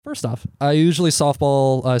First off, I usually start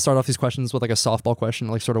off these questions with like a softball question,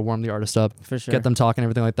 like sort of warm the artist up, For sure. get them talking,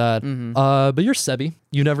 everything like that. But you're SEBii.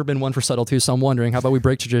 You've never been one for subtlety, so I'm wondering, how about we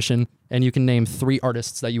break tradition and you can name 3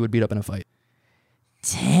 artists that you would beat up in a fight?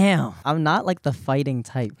 Damn. I'm not like the fighting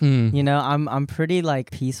type. You know, I'm pretty like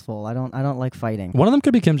peaceful. I don't like fighting. One of them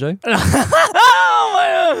could be kimj.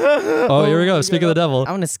 Oh, here we go. Speak of the devil. I'm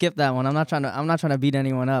gonna skip that one. I'm not trying to beat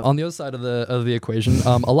anyone up. On the other side of the equation,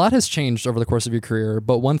 a lot has changed over the course of your career,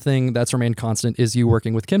 but one thing that's remained constant is you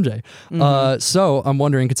working with kimj. So I'm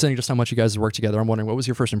wondering, considering just how much you guys work together, I'm wondering, what was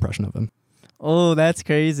your first impression of him? Oh, that's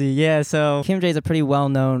crazy. Yeah, so kimj was a pretty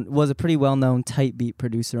well-known type beat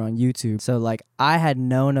producer on YouTube. So like I had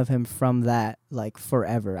known of him from that like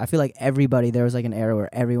forever. I feel like there was like an era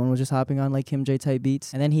where everyone was just hopping on like kimj type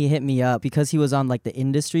beats. And then he hit me up because he was on like the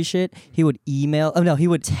industry shit. He would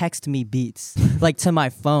text me beats like to my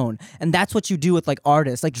phone. And that's what you do with like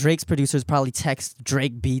artists. Like Drake's producers probably text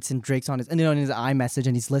Drake beats and Drake's on his iMessage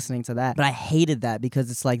and he's listening to that. But I hated that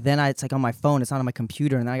because it's like it's like on my phone, it's not on my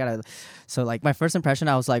computer, and then I gotta like my first impression,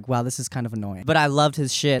 I was like, wow, this is kind of annoying. But I loved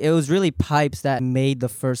his shit. It was really Pipes that made the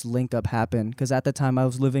first link up happen. Because at the time I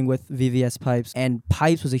was living with VVS Pipes, and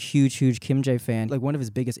Pipes was a huge kimj fan. Like one of his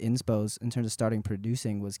biggest inspos in terms of starting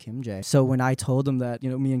producing was kimj. So when I told him that,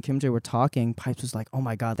 me and kimj were talking, Pipes was like, oh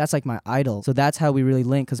my God, that's like my idol. So that's how we really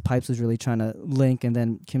linked, because Pipes was really trying to link, and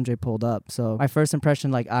then kimj pulled up. So my first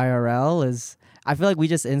impression like IRL is, I feel like we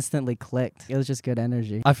just instantly clicked. It was just good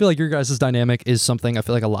energy. I feel like your guys' dynamic is something I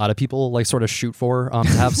feel like a lot of people like sort of shoot for, to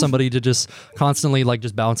have somebody to just constantly like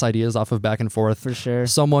just bounce ideas off of back and forth. For sure.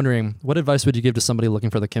 So I'm wondering, what advice would you give to somebody looking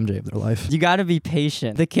for the kimj of their life? You got to be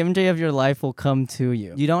patient. The kimj of your life will come to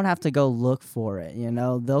you. You don't have to go look for it,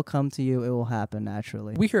 They'll come to you. It will happen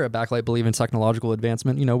naturally. We here at Blacklight believe in technological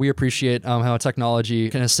advancement. We appreciate how technology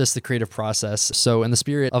can assist the creative process. So in the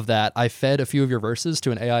spirit of that, I fed a few of your verses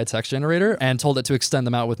to an AI text generator and told it to extend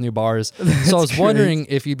them out with new bars. So I was wondering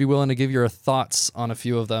if you'd be willing to give your thoughts on a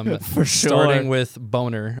few of them. For sure. Starting with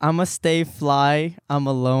Boner. I'ma stay fly. I'm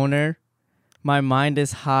a loner. My mind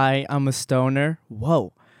is high. I'm a stoner.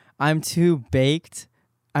 Whoa. I'm too baked.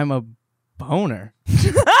 I'm a boner.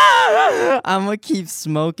 I'ma keep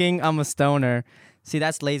smoking. I'm a stoner. See,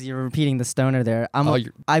 that's lazy. You're repeating the stoner there.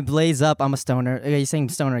 I blaze up. I'm a stoner. Okay, you're saying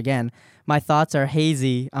stoner again. My thoughts are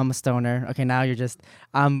hazy. I'm a stoner. Okay, now you're just,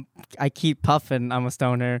 I keep puffing. I'm a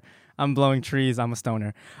stoner. I'm blowing trees. I'm a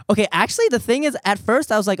stoner. Okay, actually, the thing is, at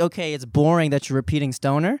first I was like, okay, it's boring that you're repeating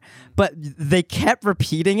stoner, but they kept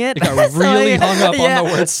repeating it. It got really hung up on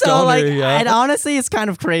the word stoner. And honestly, it's kind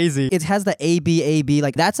of crazy. It has the AB,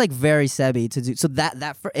 like that's like very SEBii to do. So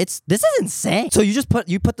this is insane. So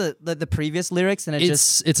you put the previous lyrics and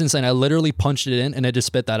it's insane. I literally punched it in and it just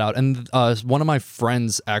spit that out. And one of my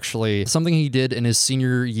friends actually, something he did in his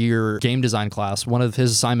senior year game design class, one of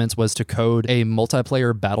his assignments was to code a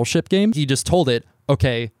multiplayer battleship game. He just told it,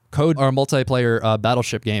 okay, code our multiplayer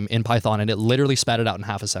battleship game in Python, and it literally spat it out in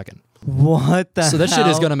half a second. What the hell? So that shit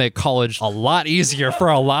is going to make college a lot easier for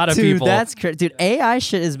a lot of people. Dude, that's crazy. Dude, AI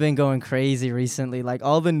shit has been going crazy recently. Like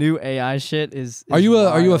all the new AI shit is Are you wild.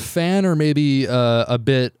 are you a fan or maybe a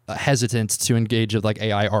bit hesitant to engage with like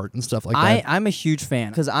AI art and stuff like that? I'm a huge fan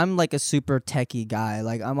because I'm like a super techie guy.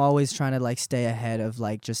 Like I'm always trying to like stay ahead of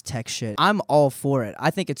like just tech shit. I'm all for it. I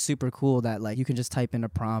think it's super cool that like you can just type in a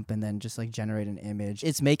prompt and then just like generate an image.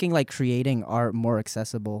 It's making like creating art more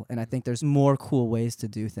accessible, and I think there's more cool ways to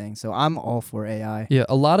do things. So I'm all for AI. Yeah,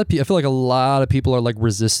 I feel like a lot of people are like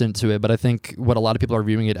resistant to it, but I think what a lot of people are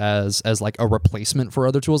viewing it as like a replacement for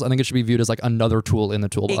other tools. I think it should be viewed as like another tool in the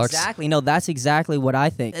toolbox. Exactly. No, that's exactly what I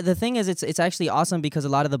think. The thing is, it's actually awesome because a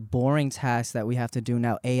lot of the boring tasks that we have to do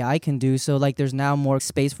now, AI can do. So like there's now more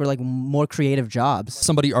space for like more creative jobs.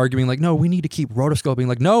 Somebody arguing like, no, we need to keep rotoscoping.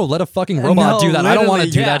 Like, no, let a fucking robot do that. I don't want to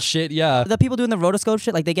do that shit. Yeah. The people doing the rotoscope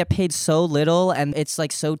shit, like they get paid so little and it's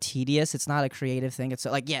like so tedious. It's not a creative thing. It's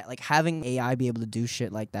so, like, yeah, like having AI be able to do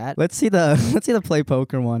shit like that. Let's see the play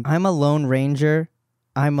poker one. I'm a lone ranger.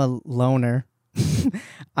 I'm a loner.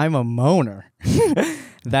 I'm a moaner.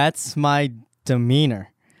 That's my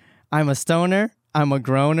demeanor. I'm a stoner. I'm a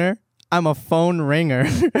groaner. I'm a phone ringer.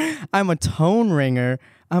 I'm a tone ringer.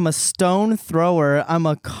 I'm a stone thrower. I'm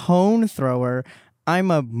a cone thrower.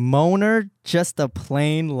 I'm a moaner, just a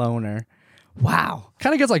plain loner. Wow.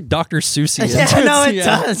 Kind of gets like Dr. Seuss. Yeah, no, it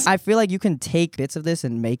does. I feel like you can take bits of this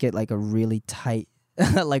and make it like a really tight,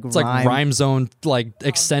 like It's like Rhyme Zone, like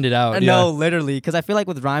extended out. No, literally, because I feel like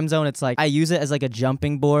with Rhyme Zone, it's like I use it as like a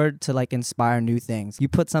jumping board to like inspire new things. You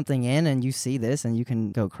put something in and you see this and you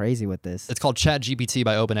can go crazy with this. It's called ChatGPT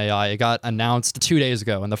by OpenAI. It got announced 2 days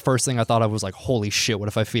ago, and the first thing I thought of was like, holy shit, what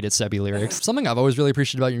if I feed it SEBii lyrics? Something I've always really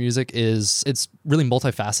appreciated about your music is it's really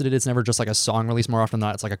multifaceted. It's never just like a song release. More often than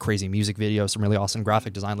not, it's like a crazy music video, some really awesome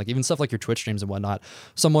graphic design, like even stuff like your Twitch streams and whatnot.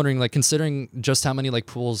 So I'm wondering, like, considering just how many like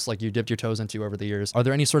pools like you dipped your toes into over the years, are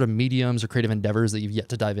there any sort of mediums or creative endeavors that you've yet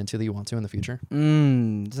to dive into that you want to in the future?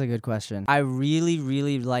 That's a good question. I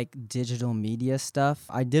really like digital media stuff.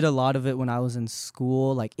 I did a lot of it when I was in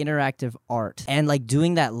school, like interactive art, and like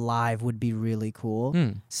doing that live would be really cool.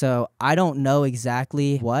 So I don't know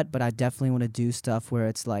exactly what, but I definitely want to do stuff where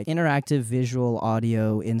it's like interactive visual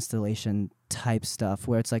audio installation type stuff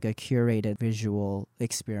where it's like a curated visual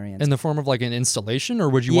experience in the form of like an installation, or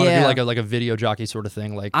would you want to do like a video jockey sort of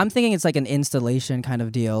thing? Like, I'm thinking it's like an installation kind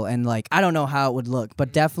of deal, and like I don't know how it would look,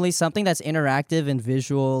 but definitely something that's interactive and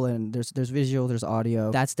visual, and there's visual, there's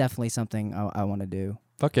audio. That's definitely something I want to do.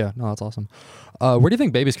 Fuck yeah, no, that's awesome. Where do you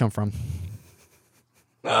think babies come from?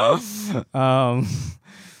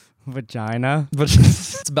 Vagina. But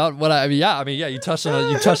it's about what you touched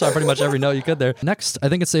on pretty much every note you could there. Next, I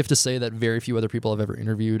think it's safe to say that very few other people I've ever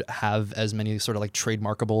interviewed have as many sort of like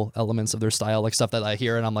trademarkable elements of their style, like stuff that I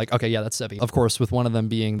hear and I'm like, okay, yeah, that's SEBii. Of course, with one of them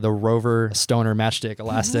being the Rover Stoner Matchstick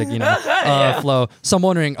Elastic, flow. So I'm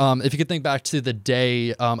wondering if you could think back to the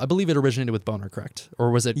day, I believe it originated with Boner, correct?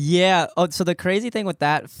 Or was it? Yeah. Oh, so the crazy thing with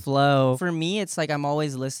that flow, for me, it's like I'm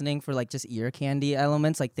always listening for like just ear candy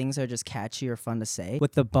elements, like things that are just catchy or fun to say.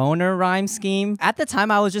 With the Boner rhyme scheme, at the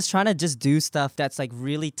time I was just trying to just do stuff that's like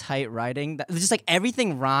really tight writing, just like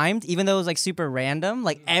everything rhymed, even though it was like super random,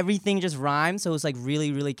 like everything just rhymed, so it was like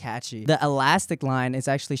really catchy. The elastic line is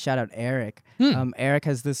actually shout out Eric. Eric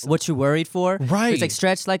has this "What You Worried For," right? It's like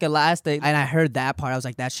stretched like elastic, and I heard that part, I was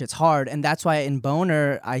like, that shit's hard, and that's why in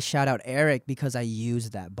Boner I shout out Eric, because I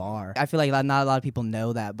used that bar. I feel like not a lot of people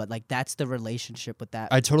know that, but like that's the relationship with that.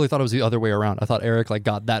 I totally thought it was the other way around. I thought Eric like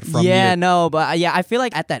got that from you. I feel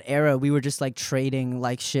like at that era we were just like trading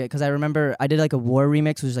like shit, because I remember I did like a war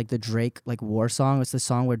remix, which was like the Drake like war song. It's the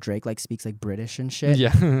song where Drake like speaks like British and shit.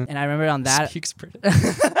 Yeah. And I remember on that speaks British.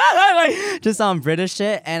 like, just on British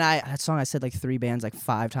shit, and that song I said like 3 bands like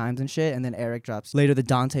 5 times and shit, and then Eric drops later the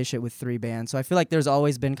Dante shit with 3 bands. So I feel like there's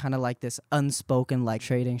always been kind of like this unspoken like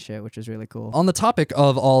trading shit, which is really cool. On the topic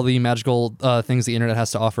of all the magical things the internet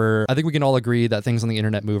has to offer, I think we can all agree that things on the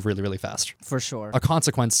internet move really fast. For sure. A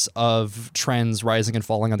consequence of trends rising and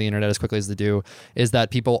falling on the internet as quickly as they do is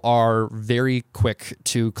that people are very quick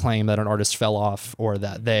to claim that an artist fell off or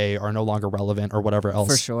that they are no longer relevant or whatever else.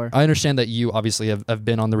 For sure. I understand that you obviously have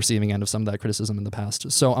been on the receiving end of some of that criticism in the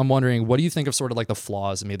past. So I'm wondering, what do you think of sort of like the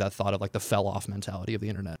flaws in maybe that thought of like the fell off mentality of the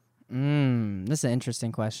internet? This is an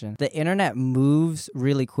interesting question. The internet moves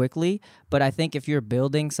really quickly, but I think if you're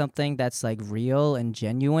building something that's like real and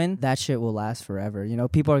genuine, that shit will last forever. You know,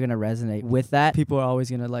 people are going to resonate with that. People are always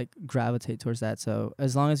going to like gravitate towards that. So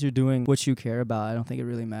as long as you're doing what you care about, I don't think it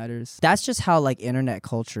really matters. That's just how like internet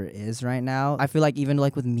culture is right now. I feel like even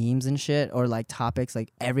like with memes and shit or like topics,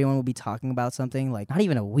 like everyone will be talking about something like not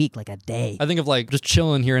even a week, like a day. I think of like just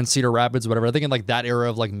chilling here in Cedar Rapids, whatever. I think in like that era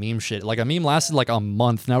of like meme shit, like a meme lasted like a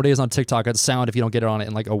month. Nowadays on TikTok, it's sound if you don't get it on it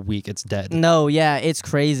in like a week, it's dead. No, yeah, it's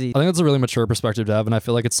crazy. I think that's a really mature perspective to have, and I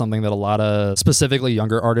feel like it's something that a lot of specifically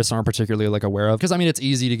younger artists aren't particularly like aware of. Because I mean, it's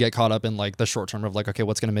easy to get caught up in like the short term of like, okay,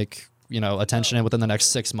 what's gonna make attention within the next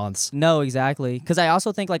 6 months. No, exactly. Because I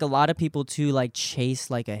also think like a lot of people too like chase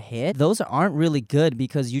like a hit. Those aren't really good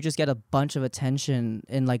because you just get a bunch of attention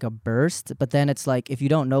in like a burst. But then it's like if you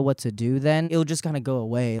don't know what to do, then it'll just kind of go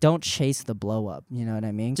away. Don't chase the blow up. You know what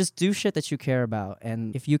I mean? Just do shit that you care about,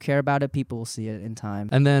 and if you care about it, people will see it in time.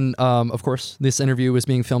 And then, of course, this interview is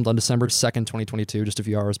being filmed on December 2nd, 2022, just a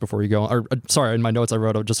few hours before you go. Sorry, in my notes I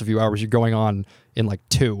wrote just a few hours. You're going on in like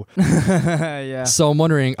 2. Yeah. So I'm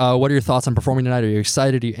wondering, what are your thoughts on performing tonight? Are you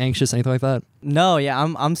excited? Are you anxious? Anything like that? No, yeah,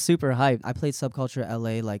 I'm super hyped. I played Subculture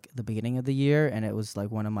LA like the beginning of the year, and it was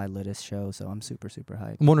like one of my littest shows, so I'm super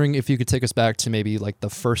hyped. I'm wondering if you could take us back to maybe like the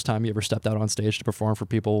first time you ever stepped out on stage to perform for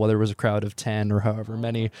people, whether it was a crowd of 10 or however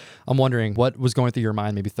many. I'm wondering what was going through your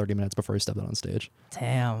mind maybe 30 minutes before you stepped out on stage.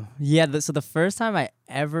 Damn. Yeah, so the first time I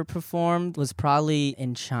ever performed was probably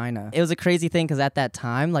in China. It was a crazy thing because at that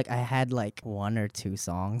time, like I had like 1 or 2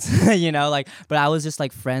 songs, you know, like, but I was just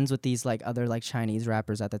like friends with these like other like Chinese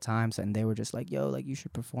rappers at the time. So, and they were just like, yo, like you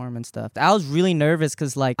should perform and stuff. I was really nervous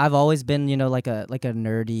because like I've always been, you know, like a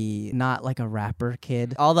nerdy, not like a rapper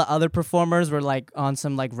kid. All the other performers were like on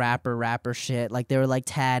some like rapper shit. Like they were like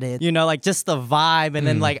tatted, you know, like just the vibe. And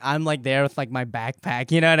then like I'm like there with like my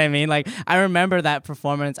backpack, you know what I mean? Like I remember that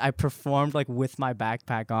performance. I performed like with my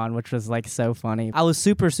backpack on, which was like so funny. I was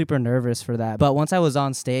super nervous for that. But once I was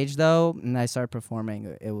on stage though, and I started performing,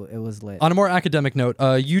 it was lit. On a more academic note,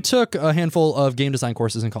 you took a handful of game design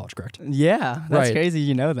courses in college, correct? Yeah, that's crazy.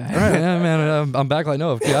 You know that. Right, yeah, man. I'm Blacklight.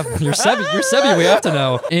 No, you're SEBii. We have to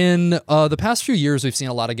know. In the past few years, we've seen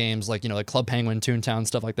a lot of games like, you know, like Club Penguin, Toontown,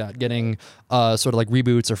 stuff like that, getting sort of like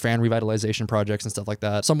reboots or fan revitalization projects and stuff like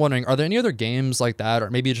that. So I'm wondering, are there any other games like that, or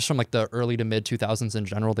maybe just from like the early to mid 2000s in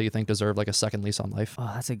general, that you think deserve like a second lease on life?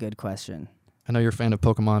 Oh, that's a good question. I know you're a fan of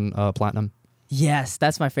Pokemon Platinum. Yes,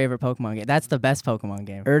 that's my favorite Pokemon game. That's the best Pokemon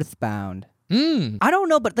game. Earthbound. I don't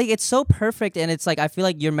know, but like it's so perfect, and it's like I feel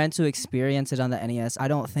like you're meant to experience it on the NES. I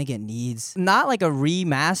don't think it needs not like a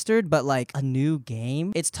remastered, but like a new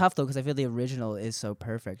game. It's tough though because I feel the original is so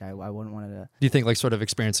perfect. I wouldn't want to. Do you think like sort of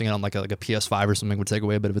experiencing it on like a PS5 or something would take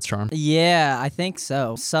away a bit of its charm? Yeah, I think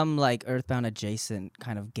so. Some like Earthbound adjacent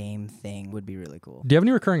kind of game thing would be really cool. Do you have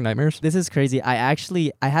any recurring nightmares? This is crazy. I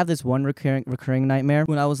have this one recurring nightmare.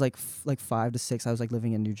 When I was like 5 to 6, I was like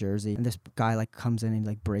living in New Jersey, and this guy like comes in and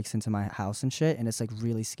like breaks into my house and shit, and it's like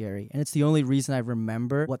really scary, and it's the only reason I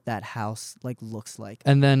remember what that house like looks like.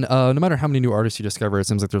 And then no matter how many new artists you discover, it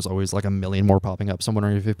seems like there's always like a million more popping up. So I'm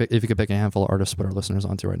wondering if you could pick a handful of artists to put our listeners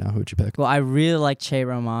onto right now, who would you pick? Well, I really like Che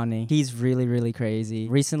Romani. He's really crazy.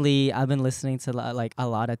 Recently I've been listening to like a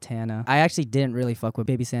lot of Tana. I actually didn't really fuck with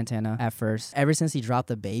Baby Santana at first. Ever since he dropped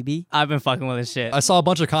the Baby, I've been fucking with his shit. I saw a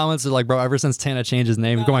bunch of comments that like, bro, ever since Tana changed his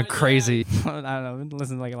name, he's going crazy. I don't know, I've been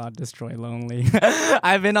listening to like a lot of Destroy Lonely.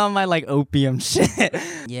 I've been on my like opium shit.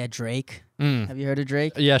 Yeah, Drake. Have you heard of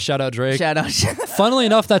Drake? Yeah, shout out Drake. Shout out. Funnily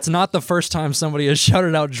enough, that's not the first time somebody has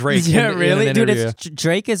shouted out Drake. Yeah, really? In an Dude,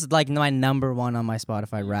 Drake is like my number 1 on my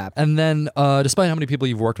Spotify rap. And then, despite how many people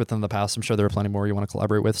you've worked with in the past, I'm sure there are plenty more you want to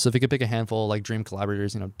collaborate with. So if you could pick a handful, like dream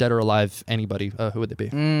collaborators, you know, dead or alive, anybody, who would they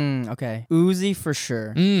be? Okay. Uzi for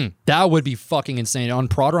sure. That would be fucking insane. On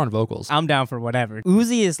prod or on vocals? I'm down for whatever.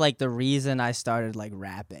 Uzi is like the reason I started like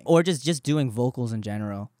rapping or just doing vocals in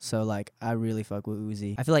general. So like I really fuck with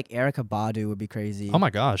Uzi. I feel like Erykah Badu would be crazy. Oh my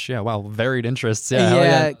gosh, yeah, wow, varied interests.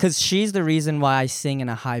 Yeah, because she's the reason why I sing in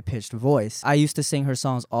a high-pitched voice. I used to sing her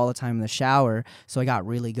songs all the time in the shower, so I got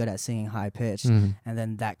really good at singing high-pitched, and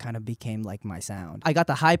then that kind of became like my sound. I got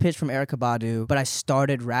the high-pitch from Erykah Badu, but I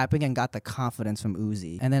started rapping and got the confidence from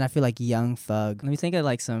Uzi. And then I feel like Young Thug. Let me think of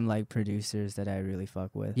like some like producers that I really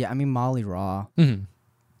fuck with. Yeah, I mean Molly Raw.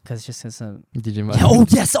 Because it's just a DJ Mustard. Oh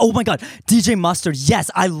yes! Oh my god, DJ Mustard. Yes,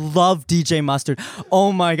 I love DJ Mustard.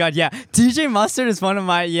 Oh my god, yeah. DJ Mustard is one of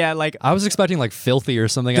my like. I was expecting like Filthy or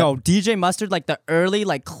something. No, DJ Mustard, like the early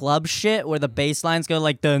like club shit where the bass lines go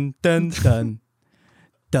like dun dun dun.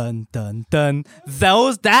 Dun dun dun.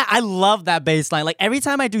 I love that bass line. Like every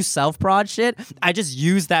time I do self-prod shit, I just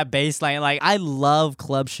use that bass line. Like I love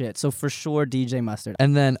club shit. So for sure DJ Mustard.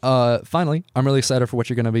 And then finally, I'm really excited for what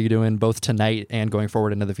you're gonna be doing both tonight and going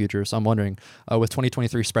forward into the future. So I'm wondering, with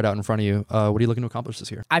 2023 spread out in front of you, what are you looking to accomplish this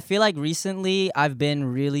year? I feel like recently I've been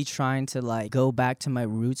really trying to like go back to my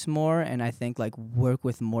roots more, and I think like work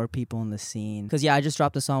with more people in the scene. Cause yeah, I just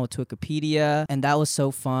dropped a song with Wikipedia and that was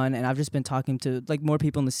so fun, and I've just been talking to like more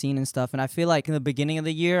people in the scene and stuff, and I feel like in the beginning of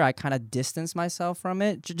the year I kind of distanced myself from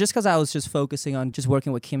it just because I was just focusing on just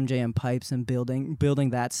working with kimj and pipes and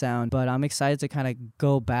building that sound. But I'm excited to kind of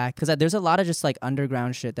go back because there's a lot of just like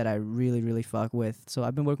underground shit that I really fuck with. So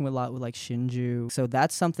I've been working with a lot with like Shinju, so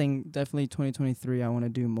that's something definitely 2023 I want to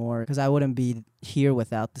do more, because I wouldn't be here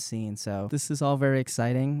without the scene. So this is all very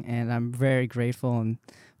exciting, and I'm very grateful and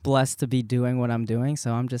blessed to be doing what I'm doing.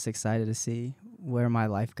 So I'm just excited to see where my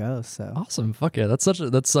life goes. So awesome. Fuck yeah, that's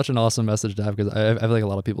such an awesome message to have, because I feel like a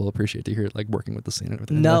lot of people appreciate to hear like working with the scene and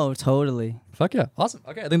everything. No, totally. Fuck yeah, awesome.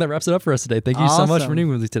 Okay, I think that wraps it up for us today. Thank you so much for being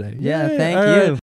with me today. Yeah, thank you.